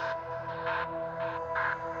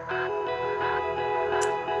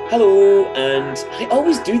Hello, and I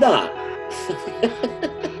always do that.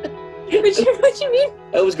 What do you mean?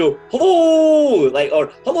 I always go, hello,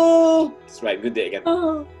 or hello. That's right, I'm going to do it again.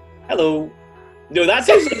 Oh, Hello. No, that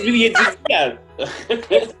sounds like really insincere.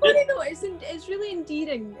 it's funny though. It's really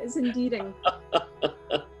endearing. It's endearing. Do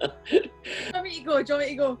you want me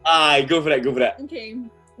to go? Aye, go for it. Okay.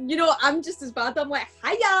 You know, I'm just as bad. I'm like,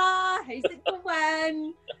 hiya, how's it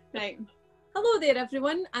going? Right. Hello there,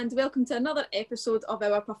 everyone, and welcome to another episode of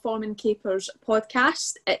our Performing Capers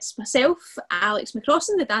podcast. It's myself, Alex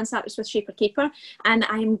McCrossan, the dance artist with Shaper Caper, and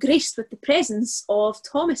I am graced with the presence of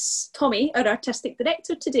Tommy, our artistic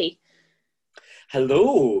director today.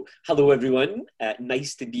 Hello everyone.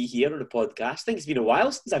 Nice to be here on a podcast. I think it's been a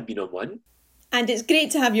while since I've been on one. And it's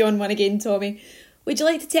great to have you on one again, Tommy. Would you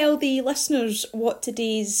like to tell the listeners what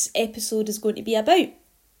today's episode is going to be about?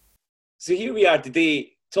 So here we are today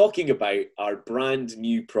talking about our brand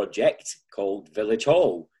new project called Village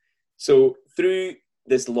Hall. So through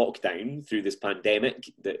this lockdown, through this pandemic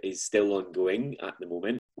that is still ongoing at the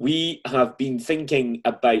moment, we have been thinking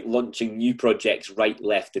about launching new projects right,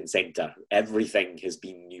 left and centre. Everything has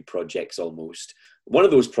been new projects almost. One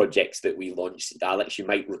of those projects that we launched, Alex, you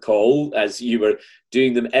might recall, as you were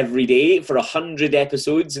doing them every day for 100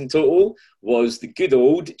 episodes in total, was the good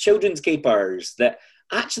old Children's Capers that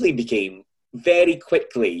actually became very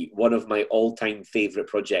quickly one of my all-time favourite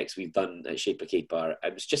projects we've done at Shaper Caper.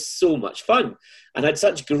 It was just so much fun and had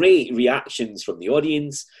such great reactions from the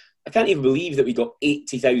audience. I can't even believe that we got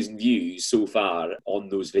 80,000 views so far on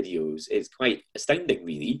those videos. It's quite astounding,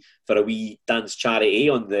 really, for a wee dance charity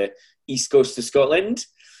on the east coast of Scotland.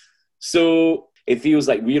 So it feels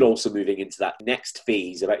like we're also moving into that next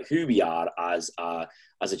phase about who we are as a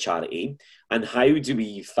charity and how do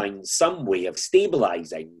we find some way of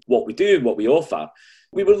stabilising what we do and what we offer.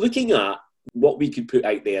 We were looking at what we could put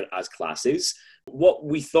out there as classes. What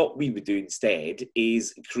we thought we would do instead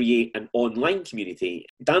is create an online community.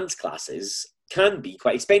 Dance classes can be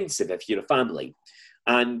quite expensive if you're a family.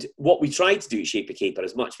 And what we try to do at Shaper Caper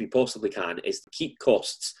as much as we possibly can is to keep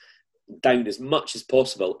costs down as much as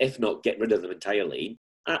possible, if not get rid of them entirely.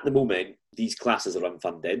 At the moment, these classes are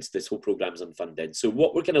unfunded. This whole program is unfunded. So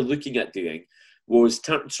what we're kind of looking at doing was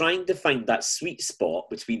trying to find that sweet spot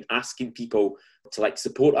between asking people to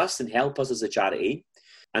support us and help us as a charity,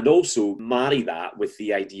 and also marry that with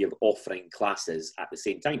the idea of offering classes at the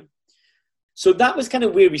same time. So that was kind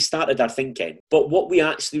of where we started our thinking. But what we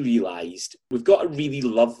actually realised, we've got a really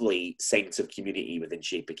lovely sense of community within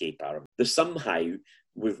Shaper Caper. There's somehow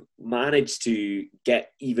we've managed to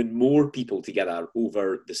get even more people together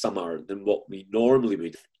over the summer than what we normally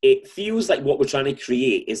would. It feels like what we're trying to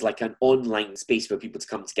create is like an online space for people to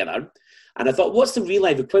come together. And I thought, what's the real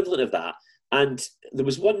life equivalent of that? And there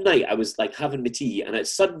was one night I was having my tea and it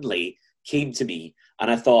suddenly came to me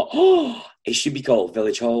and I thought, it should be called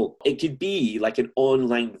Village Hall. It could be like an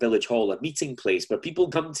online Village Hall, a meeting place where people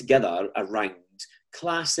come together around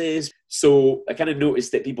classes. So I kind of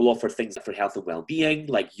noticed that people offer things for health and well-being,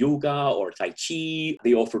 like yoga or Tai Chi.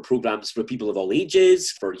 They offer programs for people of all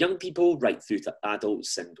ages, for young people, right through to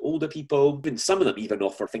adults and older people. And some of them even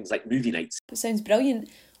offer things like movie nights. It sounds brilliant.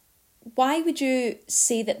 Why would you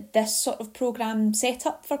say that this sort of programme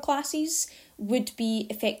setup for classes would be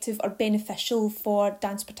effective or beneficial for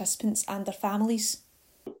dance participants and their families?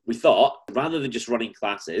 We thought, rather than just running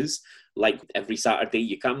classes, like every Saturday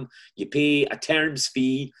you come, you pay a term's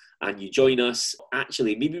fee and you join us,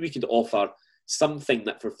 actually maybe we could offer something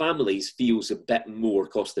that for families feels a bit more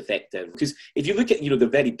cost effective. Because if you look at, the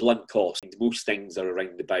very blunt cost, most things are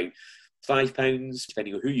around about £5,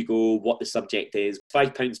 depending on who you go, what the subject is,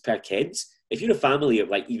 £5 per kids. If you're a family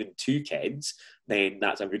of even 2 kids, then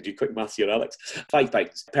I'm going to do quick maths here, Alex.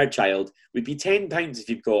 £5 per child would be £10 if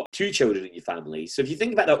you've got 2 children in your family. So if you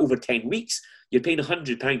think about that over 10 weeks, you're paying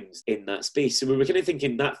 £100 in that space. So we were kind of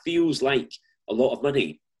thinking that feels like a lot of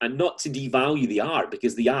money. And not to devalue the art,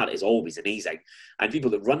 because the art is always amazing. And people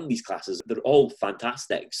that run these classes, they're all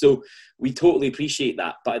fantastic. So we totally appreciate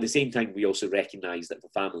that. But at the same time, we also recognise that for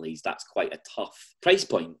families, that's quite a tough price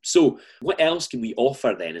point. So what else can we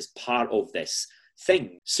offer then as part of this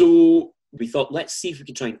thing? So we thought, let's see if we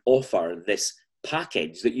can try and offer this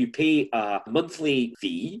package that you pay a monthly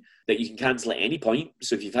fee that you can cancel at any point.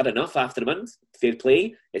 So if you've had enough after a month, fair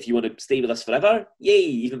play. If you want to stay with us forever, yay,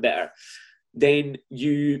 even better. Then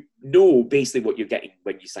you know basically what you're getting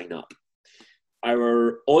when you sign up.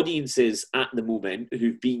 Our audiences at the moment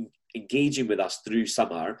who've been engaging with us through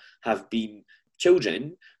summer have been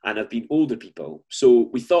children and have been older people. So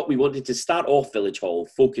we thought we wanted to start off Village Hall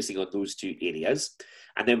focusing on those 2 areas,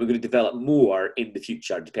 and then we're going to develop more in the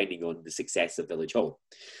future depending on the success of Village Hall.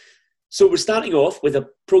 So we're starting off with a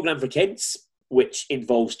programme for kids, which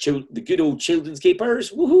involves the good old children's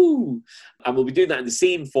capers. Woohoo! And we'll be doing that in the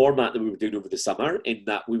same format that we were doing over the summer, in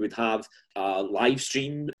that we would have a live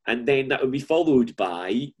stream, and then that would be followed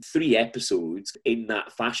by 3 episodes in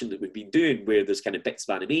that fashion that we've been doing, where there's kind of bits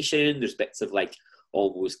of animation, there's bits of like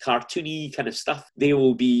almost cartoony kind of stuff. They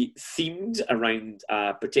will be themed around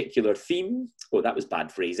a particular theme. Oh, that was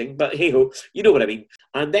bad phrasing, but hey-ho, you know what I mean.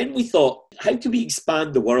 And then we thought, how can we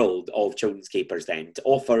expand the world of children's capers then to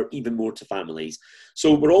offer even more to families?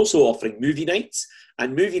 So we're also offering movie nights,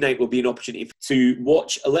 and movie night will be an opportunity to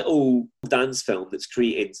watch a little dance film that's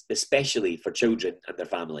created especially for children and their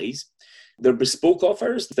families. They're bespoke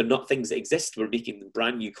offers. They're not things that exist. We're making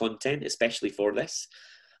brand new content especially for this.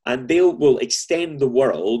 And they will extend the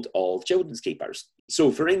world of children's capers. So,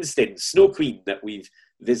 for instance, Snow Queen, that we've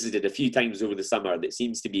visited a few times over the summer, that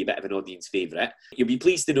seems to be a bit of an audience favourite. You'll be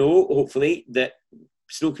pleased to know, hopefully, that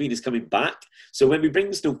Snow Queen is coming back. So when we bring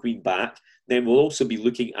the Snow Queen back, then we'll also be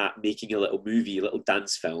looking at making a little movie, a little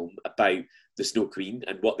dance film about the Snow Queen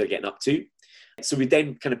and what they're getting up to. So we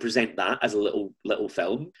then kind of present that as a little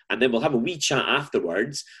film, and then we'll have a wee chat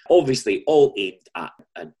afterwards, obviously all aimed at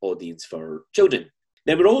an audience for children.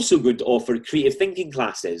 Then we're also going to offer creative thinking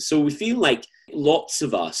classes. So we feel like lots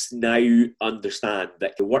of us now understand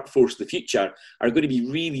that the workforce of the future are going to be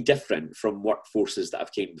really different from workforces that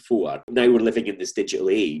have came before. Now we're living in this digital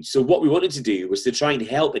age. So what we wanted to do was to try and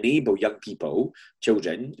help enable young people,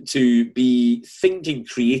 children, to be thinking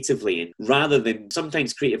creatively, and rather than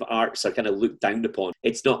sometimes creative arts are kind of looked down upon.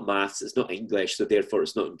 It's not maths, it's not English, so therefore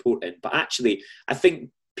it's not important. But actually, I think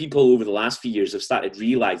people over the last few years have started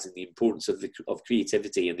realising the importance of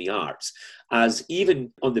creativity in the arts as even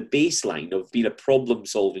on the baseline of being a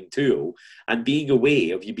problem-solving tool and being a way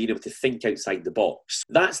of you being able to think outside the box.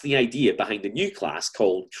 That's the idea behind the new class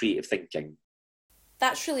called Creative Thinking.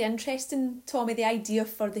 That's really interesting, Tommy, the idea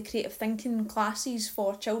for the creative thinking classes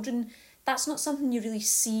for children. That's not something you really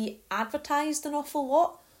see advertised an awful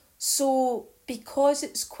lot. So because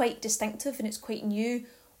it's quite distinctive and it's quite new,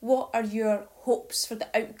 what are your hopes for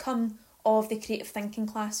the outcome of the creative thinking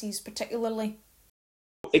classes particularly?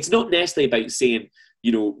 It's not necessarily about saying,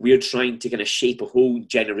 you know, we're trying to kind of shape a whole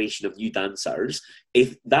generation of new dancers.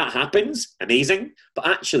 If that happens, amazing. But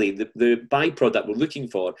actually, the byproduct we're looking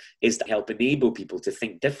for is to help enable people to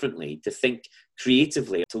think differently, to think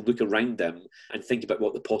creatively, to look around them and think about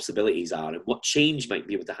what the possibilities are and what change might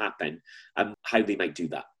be able to happen and how they might do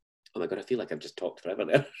that. Oh my God, I feel like I've just talked forever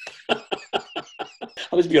there.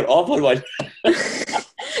 I was being awful one.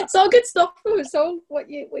 It's all good stuff, though. It's all what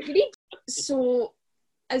you need. So,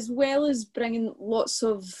 as well as bringing lots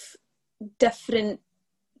of different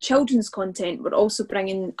children's content, we're also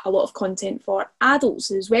bringing a lot of content for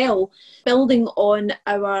adults as well, building on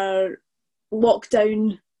our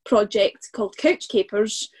lockdown project called Couch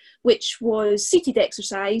Capers, which was seated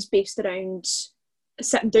exercise based around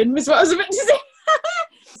sitting down, was what I was about to say.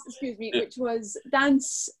 Excuse me, which was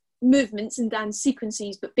dance movements and dance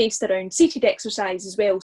sequences, but based around seated exercise as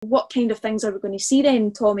well. What kind of things are we going to see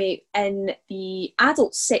then, Tommy, in the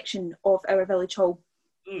adults section of our Village Hall?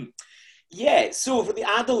 Yeah, so for the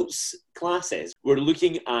adults classes, we're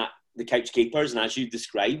looking at the Couch Capers, and as you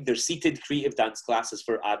described, they're seated creative dance classes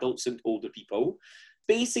for adults and older people.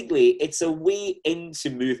 Basically, it's a way into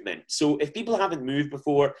movement. So if people haven't moved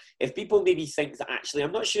before, if people maybe think that actually,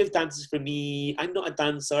 I'm not sure if dance is for me, I'm not a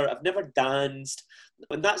dancer, I've never danced,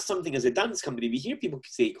 and that's something as a dance company, we hear people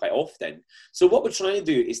say quite often. So what we're trying to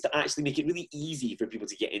do is to actually make it really easy for people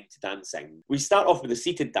to get into dancing. We start off with a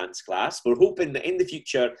seated dance class. We're hoping that in the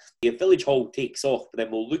future, if Village Hall takes off,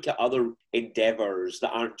 then we'll look at other endeavours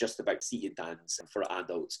that aren't just about seated dance for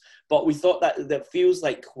adults. But we thought that feels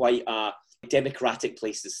like quite a democratic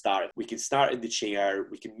place to start. We can start in the chair,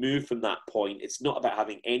 we can move from that point. It's not about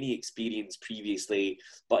having any experience previously,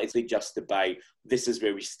 but it's just about this is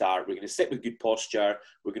where we start. We're going to sit with good posture.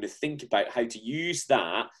 We're going to think about how to use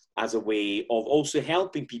that as a way of also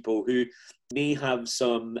helping people who may have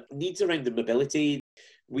some needs around their mobility.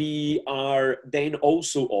 We are then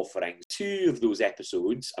also offering 2 of those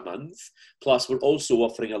episodes a month, plus we're also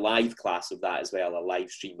offering a live class of that as well, a live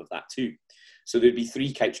stream of that too. So there'd be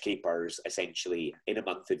 3 Couch Capers essentially in a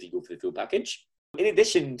month if you go for the full package. In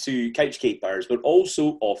addition to Couch Capers, we're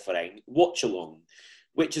also offering Watch Along,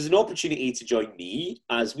 which is an opportunity to join me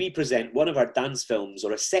as we present one of our dance films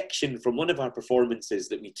or a section from one of our performances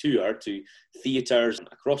that we tour to theatres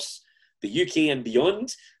across the UK and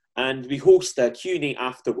beyond. And we host a Q&A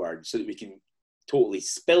afterwards so that we can totally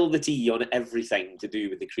spill the tea on everything to do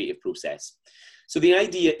with the creative process. So the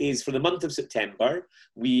idea is for the month of September,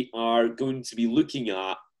 we are going to be looking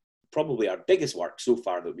at probably our biggest work so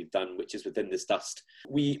far that we've done, which is Within This Dust.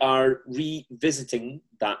 We are revisiting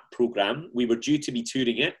that programme. We were due to be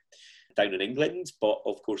touring it down in England, but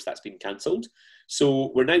of course that's been cancelled.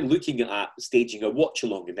 So we're now looking at staging a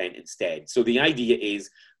watch-along event instead. So the idea is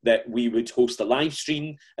that we would host a live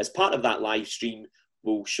stream. As part of that live stream,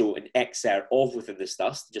 we'll show an excerpt of Within This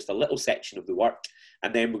Dust, just a little section of the work,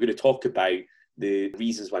 and then we're going to talk about the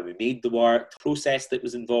reasons why we made the work, the process that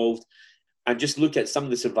was involved, and just look at some of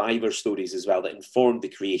the survivor stories as well that informed the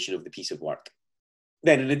creation of the piece of work.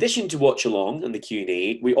 Then, in addition to Watch Along and the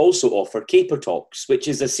Q&A, we also offer Caper Talks, which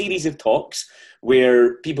is a series of talks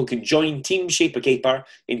where people can join Team Shape a Caper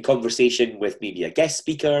in conversation with maybe a guest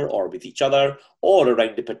speaker or with each other or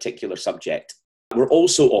around a particular subject. We're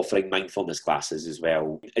also offering mindfulness classes as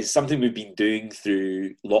well. It's something we've been doing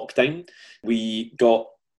through lockdown. We got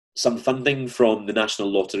some funding from the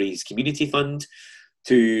National Lotteries Community Fund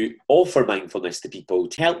to offer mindfulness to people,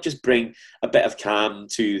 to help just bring a bit of calm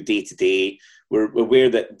to day-to-day. We're aware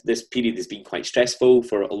that this period has been quite stressful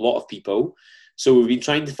for a lot of people. So we've been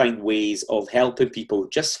trying to find ways of helping people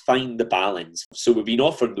just find the balance. So we've been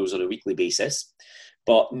offering those on a weekly basis.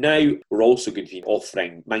 But now we're also going to be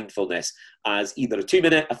offering mindfulness as either a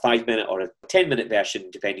 2-minute, a 5-minute or a 10-minute version,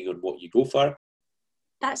 depending on what you go for.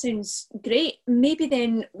 That sounds great. Maybe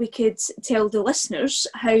then we could tell the listeners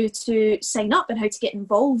how to sign up and how to get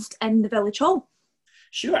involved in the Village Hall.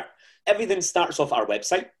 Sure. Everything starts off our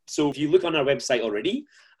website. So if you look on our website already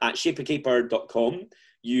at shapeacaper.com,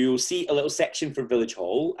 you'll see a little section for Village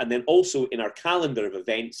Hall. And then also in our calendar of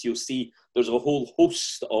events, you'll see there's a whole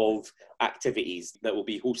host of activities that will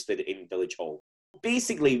be hosted in Village Hall.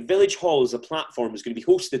 Basically, Village Hall as a platform is going to be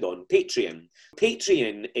hosted on Patreon.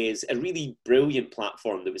 Patreon is a really brilliant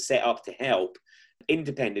platform that was set up to help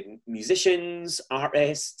independent musicians,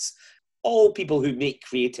 artists, all people who make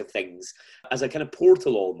creative things as a kind of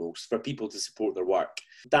portal almost for people to support their work.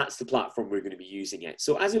 That's the platform we're going to be using it.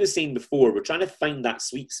 So as I was saying before, we're trying to find that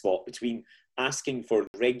sweet spot between asking for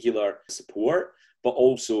regular support, but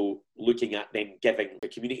also looking at then giving a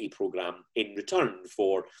community programme in return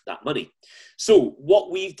for that money. So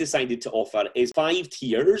what we've decided to offer is 5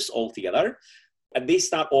 tiers altogether, and they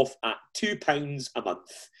start off at £2 a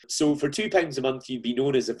month. So for £2 a month, you'd be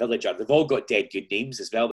known as a villager. They've all got dead good names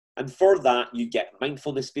as well. And for that, you get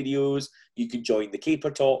mindfulness videos, you can join the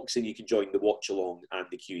Caper Talks, and you can join the Watch Along and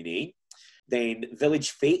the Q&A. Then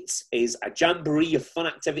Village Fates is a jamboree of fun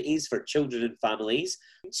activities for children and families.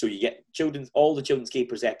 So you get all the Children's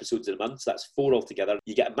Capers episodes in a month, so that's 4 altogether.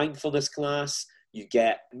 You get a mindfulness class, you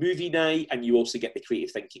get movie night, and you also get the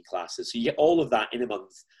creative thinking classes. So you get all of that in a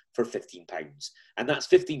month for £15. And that's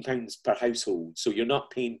 £15 per household, so you're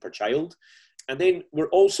not paying per child. And then we're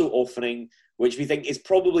also offering, which we think is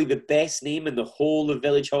probably the best name in the whole of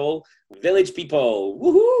Village Hall, Village People.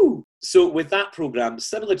 Woohoo! So with that programme,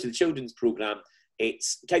 similar to the children's programme,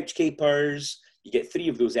 it's Couch Capers. You get 3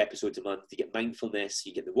 of those episodes a month. You get mindfulness,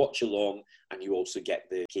 you get the watch along, and you also get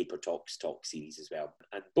the Caper Talks talk series as well.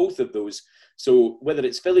 And both of those, so whether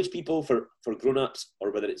it's Village People for grown-ups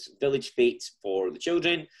or whether it's Village Fates for the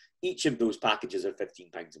children, each of those packages are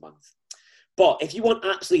 £15 a month. But if you want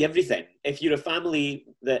absolutely everything, if you're a family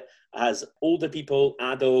that has older people,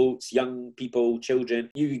 adults, young people, children,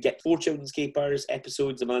 you get 4 Children's Capers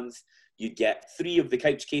episodes a month. You get 3 of the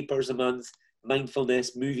Couch Capers a month,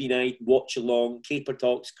 mindfulness, movie night, watch along, Caper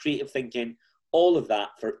Talks, creative thinking, all of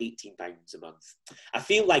that for £18 a month. I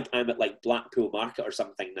feel like I'm at like Blackpool Market or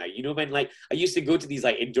something now. You know, when like I used to go to these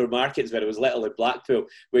like indoor markets when I was little in Blackpool,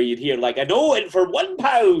 where you'd hear like, I know, and for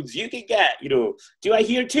 £1 you can get, you know, do I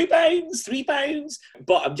hear £2, £3?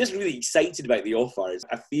 But I'm just really excited about the offers.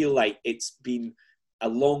 I feel like it's been a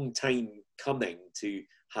long time coming to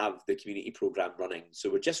have the community programme running. So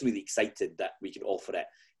we're just really excited that we can offer it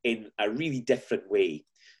in a really different way.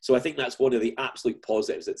 So I think that's one of the absolute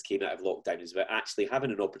positives that's came out of lockdown, is about actually having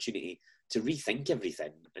an opportunity to rethink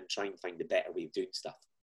everything and try and find a better way of doing stuff.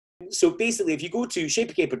 So basically, if you go to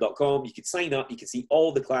shapeacaper.com, you can sign up, you can see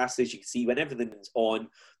all the classes, you can see when everything's on.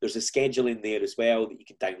 There's a schedule in there as well that you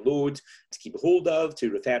can download to keep a hold of, to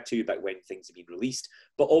refer to about when things have been released.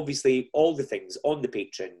 But obviously, all the things on the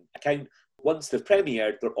Patreon account, once they've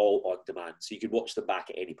premiered, they're all on demand, so you can watch them back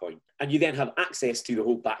at any point. And you then have access to the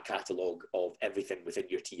whole back catalogue of everything within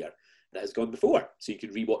your tier that has gone before, so you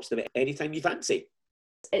can rewatch them at any time you fancy.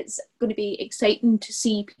 It's going to be exciting to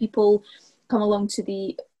see people come along to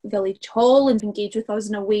the Village Hall and engage with us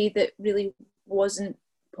in a way that really wasn't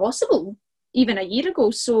possible even a year ago.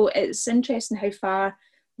 So it's interesting how far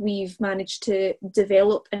we've managed to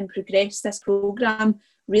develop and progress this programme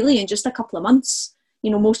really in just a couple of months. You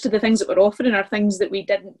know, most of the things that we're offering are things that we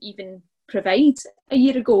didn't even provide a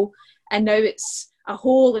year ago. And now it's a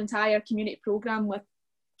whole entire community programme with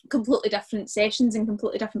completely different sessions and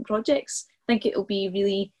completely different projects. I think it'll be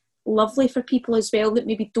really lovely for people as well that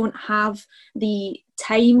maybe don't have the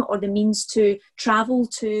time or the means to travel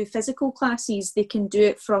to physical classes. They can do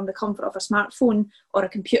it from the comfort of a smartphone or a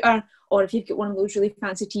computer, or if you've got one of those really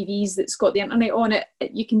fancy TVs that's got the internet on it,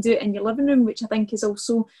 you can do it in your living room, which I think is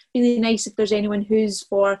also really nice if there's anyone who's,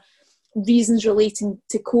 for reasons relating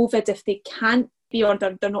to COVID, if they can't be, or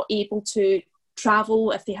they're not able to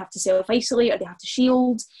travel, if they have to self-isolate or they have to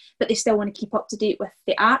shield, but they still want to keep up to date with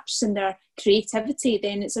the arts and their creativity,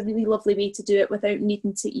 then it's a really lovely way to do it without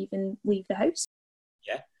needing to even leave the house.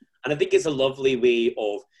 Yeah, and I think it's a lovely way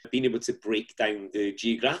of being able to break down the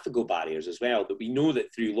geographical barriers as well, that we know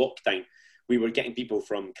that through lockdown we were getting people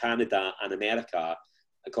from Canada and America,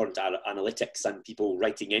 according to our analytics and people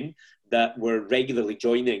writing in, that were regularly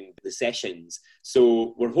joining the sessions.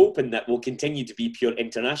 So we're hoping that we'll continue to be pure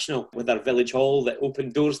international with our village hall, that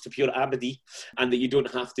open doors to pure Aberdeen, and that you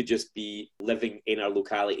don't have to just be living in our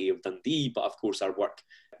locality of Dundee, but of course our work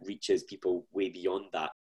reaches people way beyond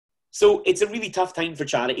that. So it's a really tough time for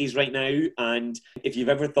charities right now, and if you've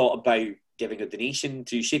ever thought about giving a donation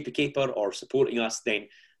to Shape a Caper or supporting us, then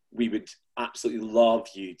we would absolutely love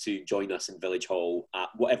you to join us in Village Hall at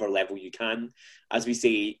whatever level you can. As we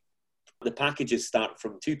say, the packages start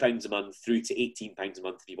from £2 a month through to £18 a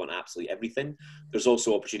month if you want absolutely everything. There's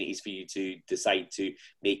also opportunities for you to decide to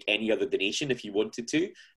make any other donation if you wanted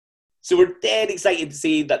to. So we're dead excited to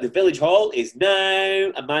say that the Village Hall is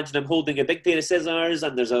now, imagine I'm holding a big pair of scissors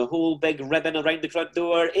and there's a whole big ribbon around the front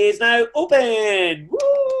door, is now open!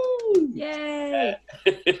 Woo! Yay!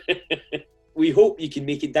 We hope you can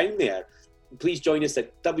make it down there. Please join us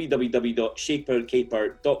at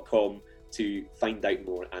www.shapercaper.com to find out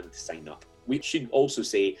more and to sign up. We should also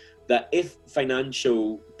say that if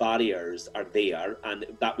financial barriers are there and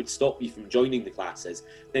that would stop you from joining the classes,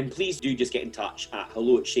 then please do just get in touch at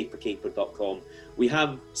hello@shapercaper.com. We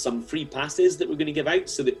have some free passes that we're going to give out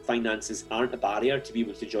so that finances aren't a barrier to be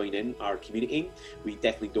able to join in our community. We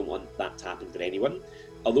definitely don't want that to happen for anyone.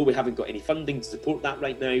 Although we haven't got any funding to support that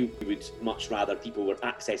right now, we would much rather people were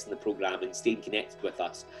accessing the programme and staying connected with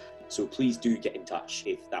us. So please do get in touch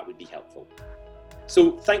if that would be helpful.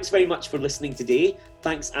 So thanks very much for listening today.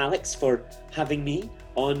 Thanks, Alex, for having me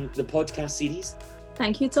on the podcast series.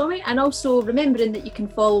 Thank you, Tommy. And also remembering that you can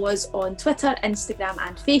follow us on Twitter, Instagram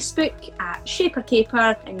and Facebook at Shaper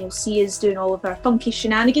Caper, and you'll see us doing all of our funky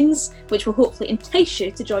shenanigans, which will hopefully entice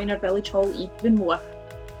you to join our Village Hall even more.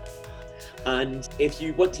 And if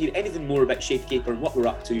you want to hear anything more about Shape Caper and what we're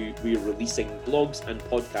up to, we're releasing blogs and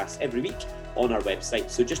podcasts every week on our website.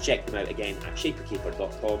 So just check them out again at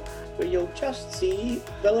shapercaper.com, where you'll just see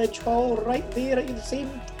Village Hall right there at the same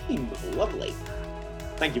time. Lovely.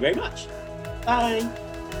 Thank you very much. Bye.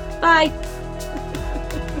 Bye.